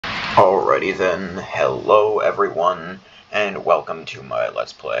Alrighty then, hello everyone, and welcome to my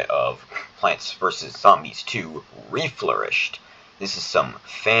Let's Play of Plants vs. Zombies 2 Reflourished. This is some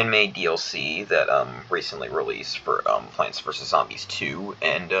fan-made DLC that recently released for Plants vs. Zombies 2,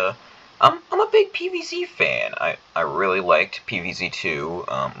 and I'm a big PvZ fan. I really liked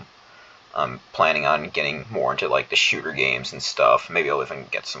PvZ2. I'm planning on getting more into like the shooter games and stuff. Maybe I'll even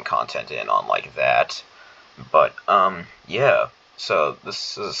get some content in on like that. But yeah. So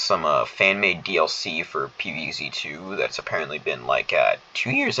this is some fan-made DLC for PvZ2 that's apparently been like 2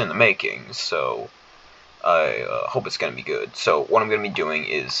 years in the making, so I hope it's going to be good. So what I'm going to be doing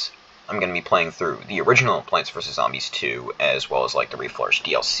is I'm going to be playing through the original Plants vs. Zombies 2 as well as like the Reflourished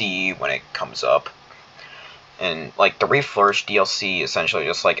DLC when it comes up. And like the Reflourished DLC essentially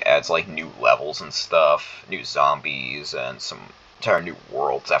just like adds like new levels and stuff, new zombies, and some entire new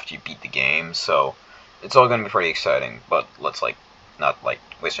worlds after you beat the game, so it's all going to be pretty exciting, but let's like not like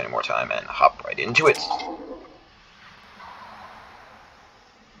waste any more time and hop right into it.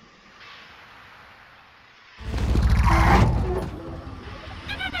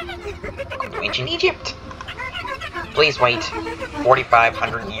 Welcome to ancient Egypt. Please wait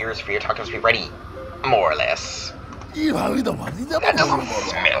 4,500 years for your tacos to be ready, more or less. That doesn't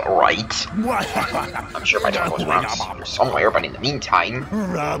smell right. I'm sure my tacos around here somewhere, but in the meantime,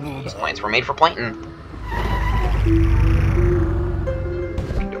 these plants were made for planting.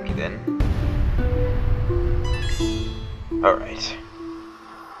 Okey-dokey then. Alright.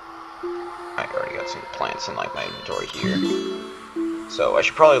 I already got some plants in like my inventory here. So I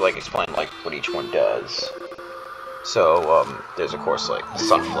should probably like explain like what each one does. So there's of course like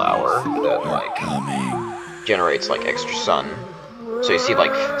sunflower that like generates like extra sun. So you see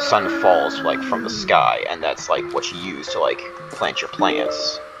like sun falls like from the sky, and that's like what you use to like plant your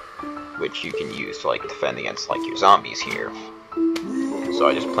plants, which you can use to like defend against like your zombies here. So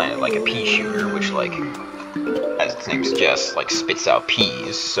I just planted like a pea shooter, which like, as its name suggests, like spits out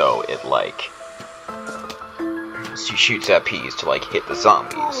peas, so it like shoots at peas to like hit the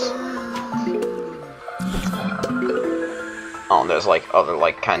zombies. Oh, and there's like other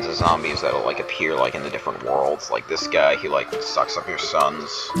like kinds of zombies that'll like appear like in the different worlds. Like this guy, he like sucks up your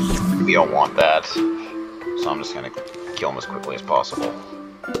suns. We don't want that, so I'm just gonna kill him as quickly as possible.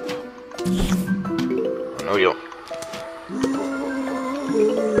 No deal.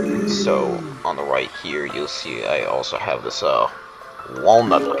 So on the right here, you'll see I also have this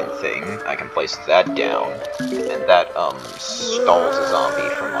walnut-looking thing. I can place that down, and that stalls a zombie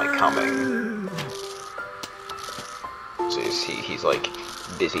from like coming. So you see, he's like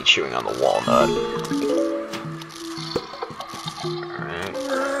busy chewing on the walnut. Alright.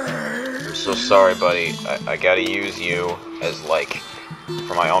 I'm so sorry, buddy. I gotta use you as like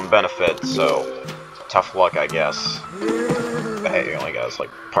for my own benefit, so tough luck, I guess. But hey, he only got like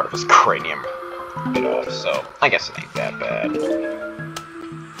part of his cranium bit off, so I guess it ain't that bad.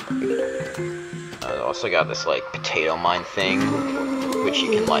 I also got this like potato mine thing, which you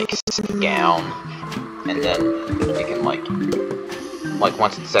can like sit down, and then you can like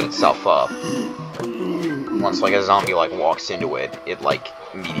once it set itself up, once like a zombie like walks into it, it like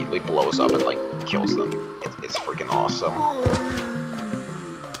immediately blows up and like kills them. It's freaking awesome.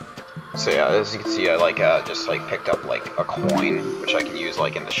 So yeah, as you can see, I like just like picked up like a coin, which I can use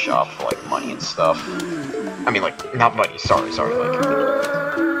like in the shop for like money and stuff. I mean like not money, sorry, like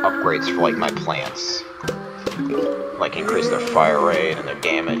upgrades for like my plants, like increase their fire rate and their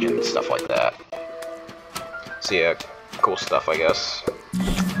damage and stuff like that. So yeah, cool stuff, I guess.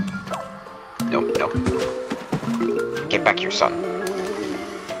 Nope. Get back here, son.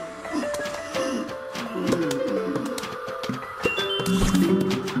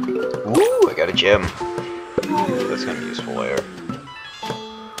 Ooh, I got a gem. That's gonna be useful later.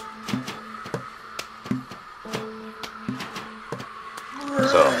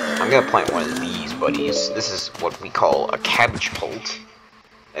 So, I'm gonna plant one of these buddies. This is what we call a cabbage pult.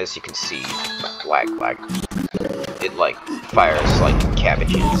 As you can see, black. It like fires like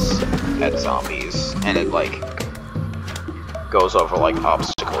cabbages at zombies, and it like goes over like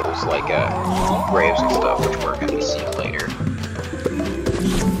obstacles like graves and stuff, which we're gonna be seeing later.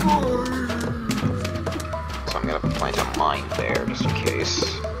 So I'm gonna plant a mine there just in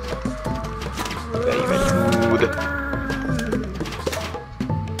case. Got even food.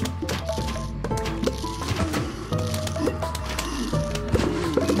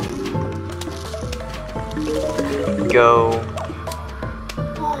 Go.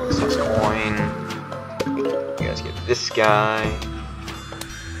 6 coin. You guys get this guy.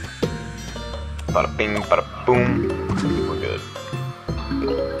 Bada bing, bada boom. We're good.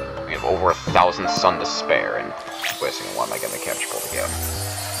 We have over 1,000 sun to spare, and wait a second, why am I getting the cabbage pulled again?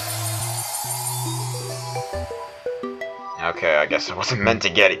 Okay, I guess I wasn't meant to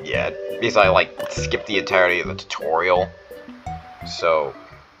get it yet, because I, like, skipped the entirety of the tutorial. So,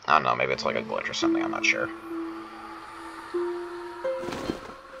 I don't know, maybe it's like a glitch or something, I'm not sure.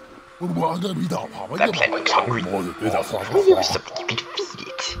 That plant looks hungry. Here's something you can feed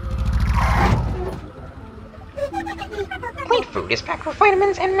it. Plant food is packed with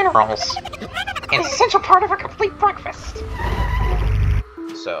vitamins and minerals. An essential part of a complete breakfast.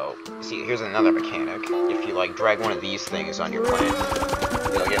 So, see, here's another mechanic. If you, like, drag one of these things on your plant,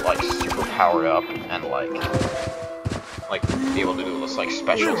 you'll get, like, super powered up and, like, be able to do this, like,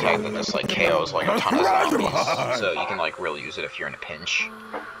 special attack that just, like, KOs, like, a ton of zombies. So you can, like, really use it if you're in a pinch.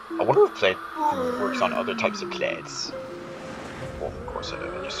 I wonder if plant food works on other types of plants. Well, of course I do,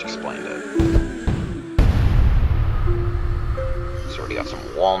 I just explained it. So already got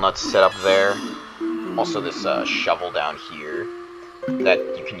some walnuts set up there. Also this, shovel down here that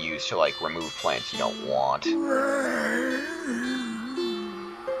you can use to, like, remove plants you don't want.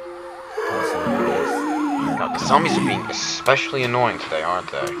 Now, the zombies are being especially annoying today, aren't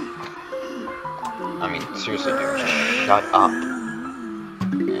they? I mean, seriously, dude, just shut up.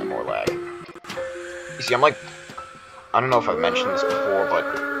 Yeah, more lag. You see, I'm like... I don't know if I've mentioned this before, but...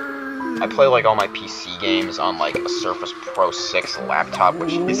 I play, like, all my PC games on, like, a Surface Pro 6 laptop,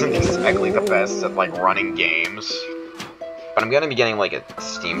 which isn't exactly the best at, like, running games. But I'm gonna be getting, like, a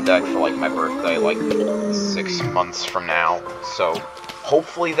Steam Deck for, like, my birthday, like, 6 months from now. So,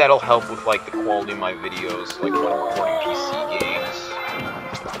 hopefully that'll help with, like, the quality of my videos, like, when I'm recording PC games.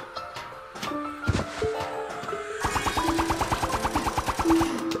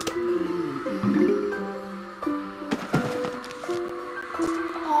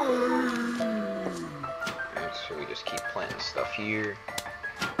 So we just keep planting stuff here.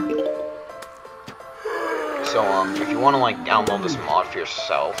 So, if you want to, like, download this mod for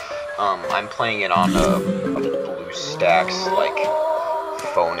yourself, I'm playing it on a BlueStacks, like,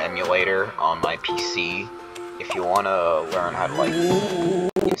 phone emulator on my PC. If you want to learn how to, like,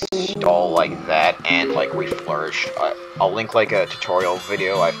 install, like, that and, like, Reflourished, I'll link, like, a tutorial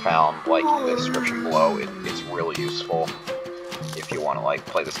video I found, like, in the description below. It's really useful if you want to, like,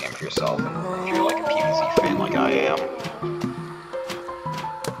 play this game for yourself, and if you're, like, a PvZ fan like I am.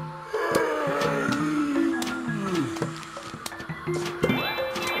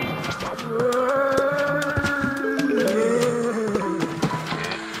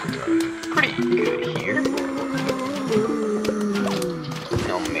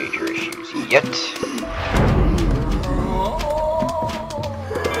 Yet.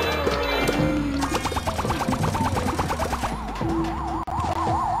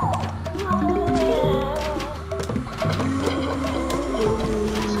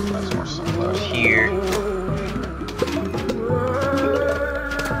 That's more sunflowers here.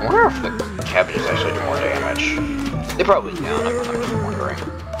 I wonder if the cabbages actually do more damage. They probably don't, I'm just wondering.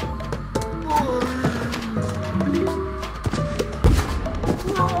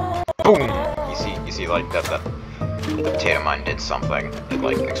 Boom! You see, like, the potato mine did something. It,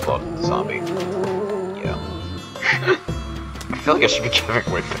 like, exploded the zombie. Yeah. I feel like I should be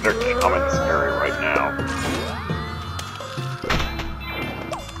giving way better commentary right now.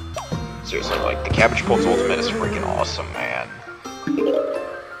 Seriously, like, the Cabbage Pulse Ultimate is freaking awesome, man.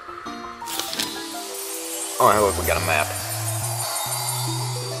 Oh, hey, look, we got a map.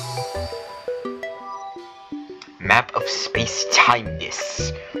 Map of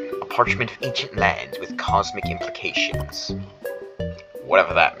space-timeness. A parchment of ancient lands with cosmic implications.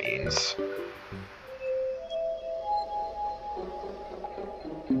 Whatever that means.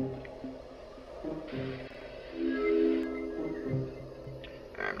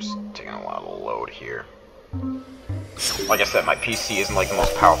 I'm just taking a while to load here. Like I said, my PC isn't like the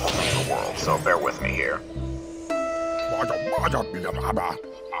most powerful thing in the world, so bear with me here.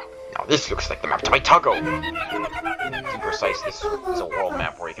 Now this looks like the map to my Tuggo! To be precise, this is a world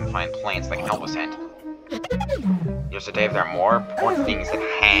map where you can find plants that can help us hunt. Just today, if there are more important things at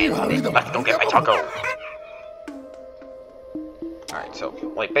hand, let's go get my Tuggo! Alright, so,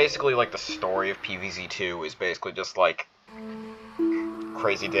 like, basically, like, the story of PvZ2 is basically just, like,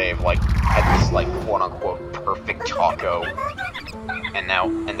 Crazy Dave, like, had this, like, quote-unquote perfect taco,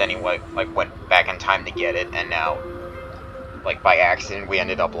 and then he, like, went back in time to get it, and now, like, by accident, we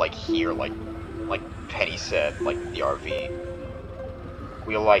ended up, like, here, like Penny said, like, the RV.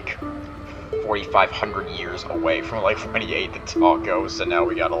 We were, like, 4,500 years away from, like, when he ate the taco, so now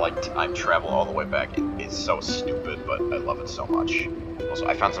we gotta, like, time travel all the way back. It's so stupid, but I love it so much. Also,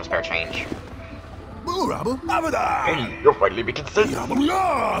 I found some spare change. Hey, you're finally making sense.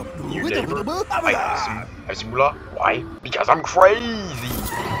 You neighbor, I have some moolah. Why? Because I'm crazy.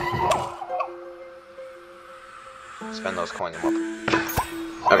 Spend those coins more.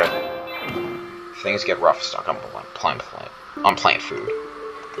 Okay. Things get rough stuck on plant food.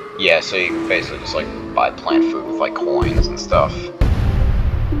 Yeah, so you can basically just like buy plant food with like coins and stuff.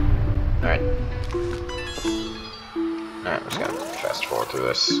 Alright. Alright, we're just gonna fast forward through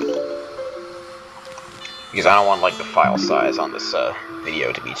this. Because I don't want like the file size on this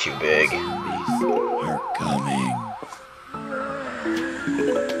video to be too big. Are coming.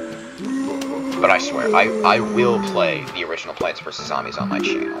 But I swear, I will play the original Plants vs. Zombies on my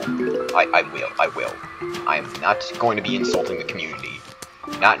channel. I will. I am not going to be insulting the community.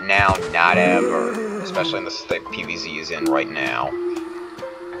 Not now, not ever. Especially in the state PvZ is in right now.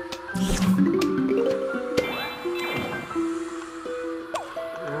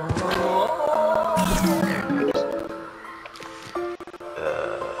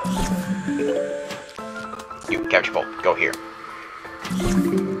 You, Capture Bolt, go here.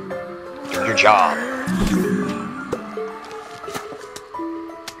 Do your job.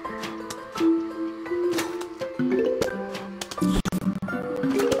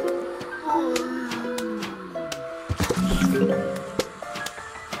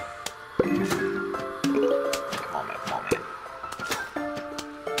 Come on, man.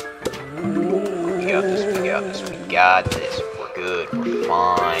 We got this. We're good. We're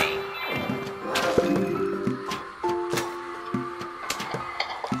fine.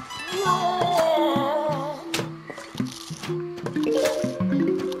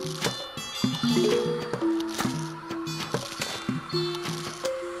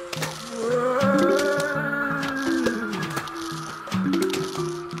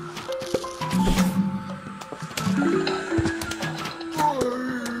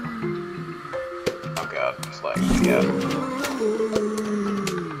 Yeah.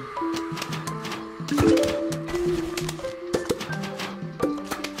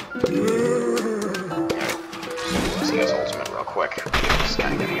 Let's see his ultimate real quick. It's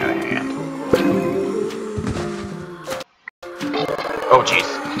kind of getting out of hand. Oh jeez.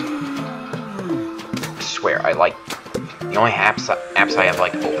 I swear, the only apps I have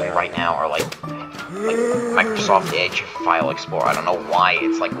like open right now are like Microsoft Edge File Explorer. I don't know why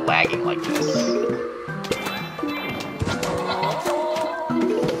it's like lagging like this.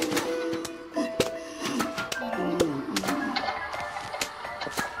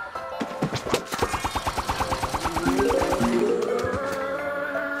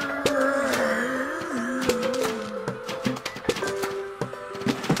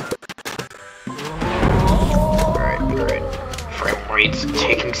 It's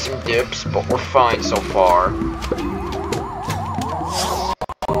taking some dips, but we're fine so far.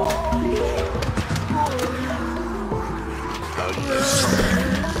 Oh,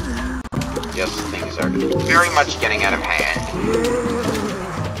 yes, things are very much getting out of hand.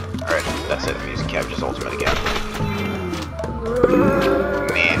 Alright, that's it. I'm using Cabbage's ultimate again.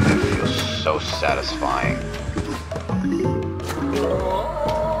 Man, that feels so satisfying.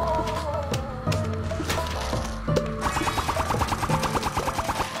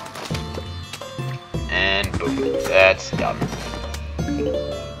 That's done.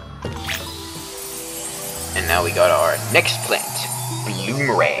 And now we got our next plant,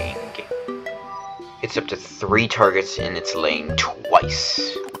 Bloomerang. It's up to 3 targets in its lane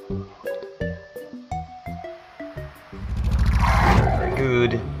twice. Very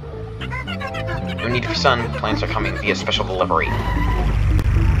good. No need for sun, plants are coming via special delivery.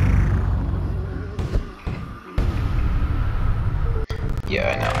 Yeah,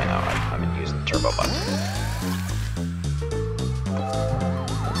 I know, I've been using the turbo button.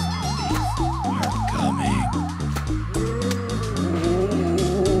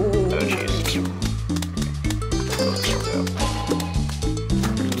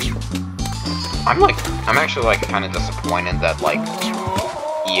 I'm actually like kind of disappointed that like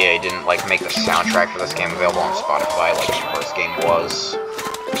EA didn't like make the soundtrack for this game available on Spotify like the first game was.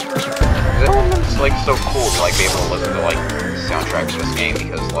 It's like so cool to like be able to listen to like the soundtrack for this game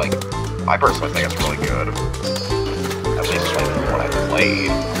because like I personally think it's really good. At least from what I've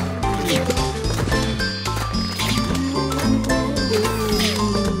played.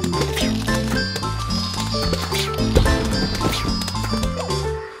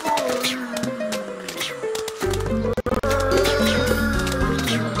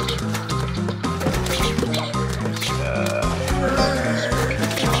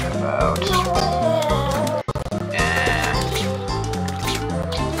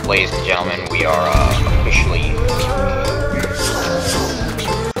 Ladies and gentlemen, we are officially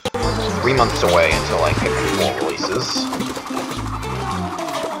 3 months away until I pick 4 releases.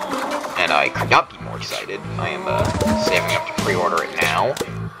 And I could not be more excited. I am saving up to pre-order it now.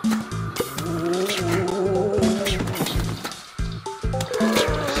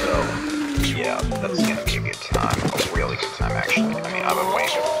 actually. I mean,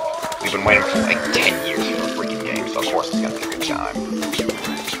 we've been waiting for like 10 years for a freaking game, so of course it's gonna be a good time.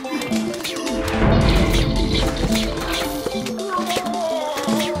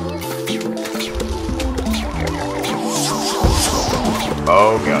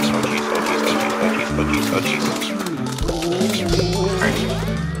 Oh gosh, oh jeez, oh jeez, oh jeez, oh jeez, oh jeez, oh jeez.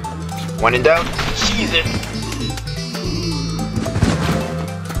 Alright. When in doubt, cheese it!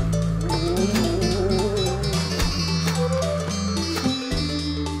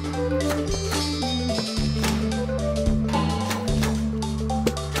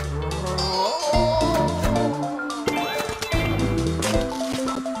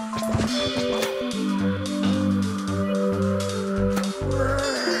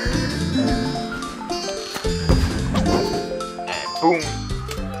 Boom!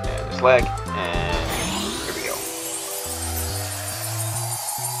 And this leg, and here we go.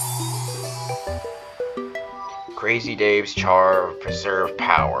 Crazy Dave's Char Preserve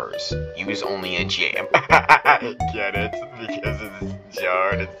Powers. Use only a jam. Get it? Because it's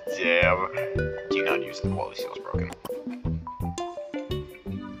jar and it's jam. Do not use it while the seal's broken.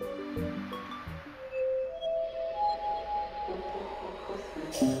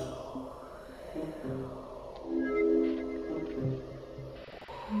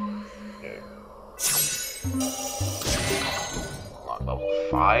 Level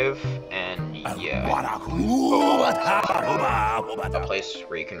 5, and yeah. A place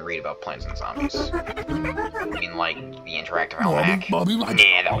where you can read about plants and zombies. I mean, like, the interactive almanac? Nah,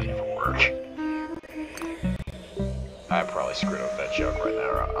 that would never work. I probably screwed up that joke right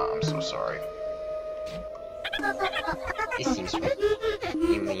there. I'm so sorry. This seems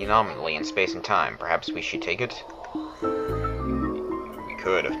anomaly in space and time. Perhaps we should take it? We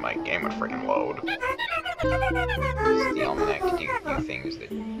could if my game would freaking load. Use the almanac to do things that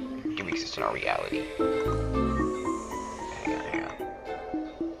do exist in our reality. Hang on.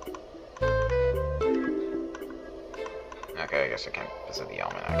 Okay, I guess I can visit the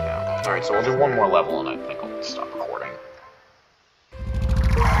almanac now. Alright, so we'll do one more level and I think I'll stop recording.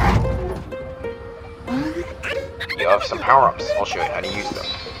 You have some power-ups. I'll show you how to use them.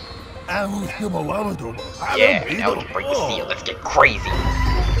 Yeah, now we can break the seal. Let's get crazy!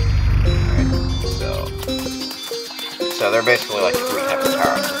 So they're basically like 3 types of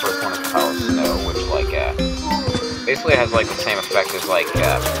power-ups. The first one is Power Snow, which like, basically has like the same effect as like,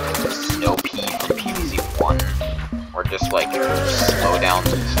 Snow Pea from PvZ2, or just like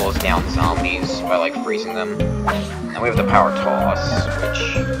slows down zombies by like freezing them. And we have the Power Toss, which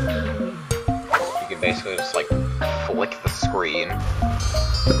you can basically just like flick the screen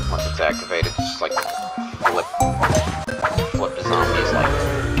once it's activated, just like flip the zombies like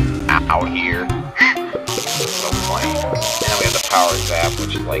out here. So funny. And then we have the Power Zap,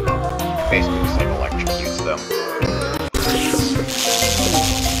 which is like basically just like electrocutes them.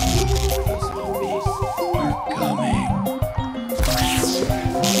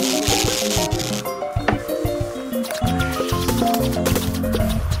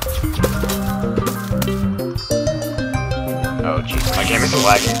 Oh jeez, my game is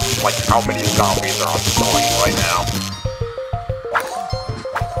lagging. Like how many zombies are on screen right now?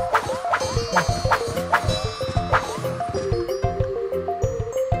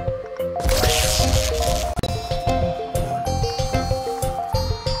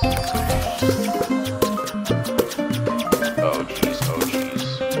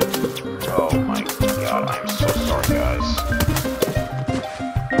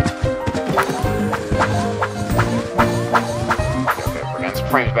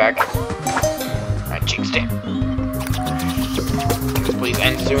 Frames back. I jinxed it. Can this please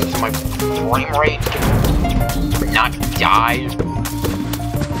end soon so my frame rate can not die?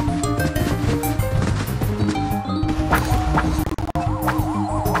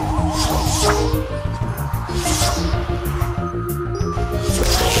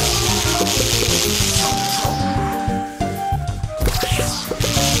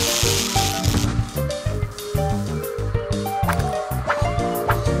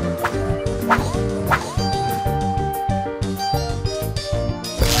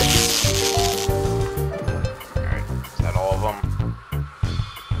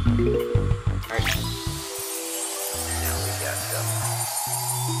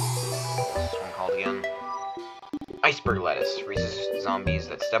 Iceberg lettuce resists zombies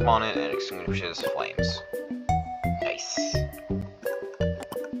that step on it and extinguishes flames. Nice.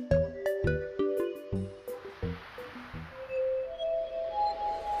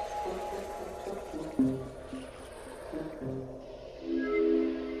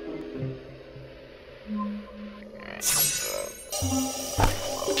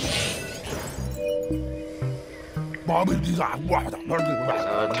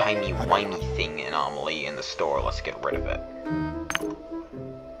 a tiny whiny thing anomaly in the store. Let's get rid of it.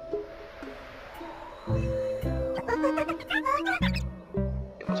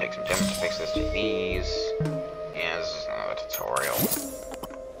 It will take some gems to fix this to these. Yeah, this is another tutorial.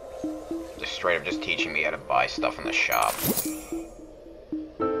 Just straight up just teaching me how to buy stuff in the shop.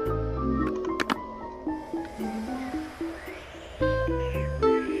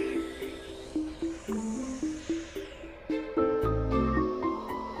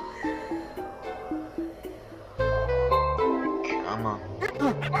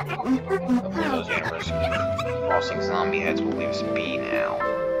 Those universe crossing zombie heads will leave us be now.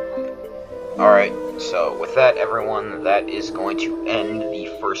 Alright, so with that, everyone, that is going to end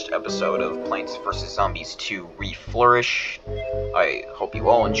the first episode of Plants vs. Zombies 2 Reflourished. I hope you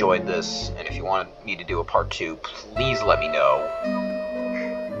all enjoyed this, and if you want me to do a part 2, please let me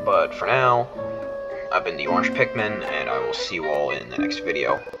know. But for now, I've been the Orange Pikmin, and I will see you all in the next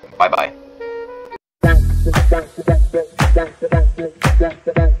video. Bye-bye.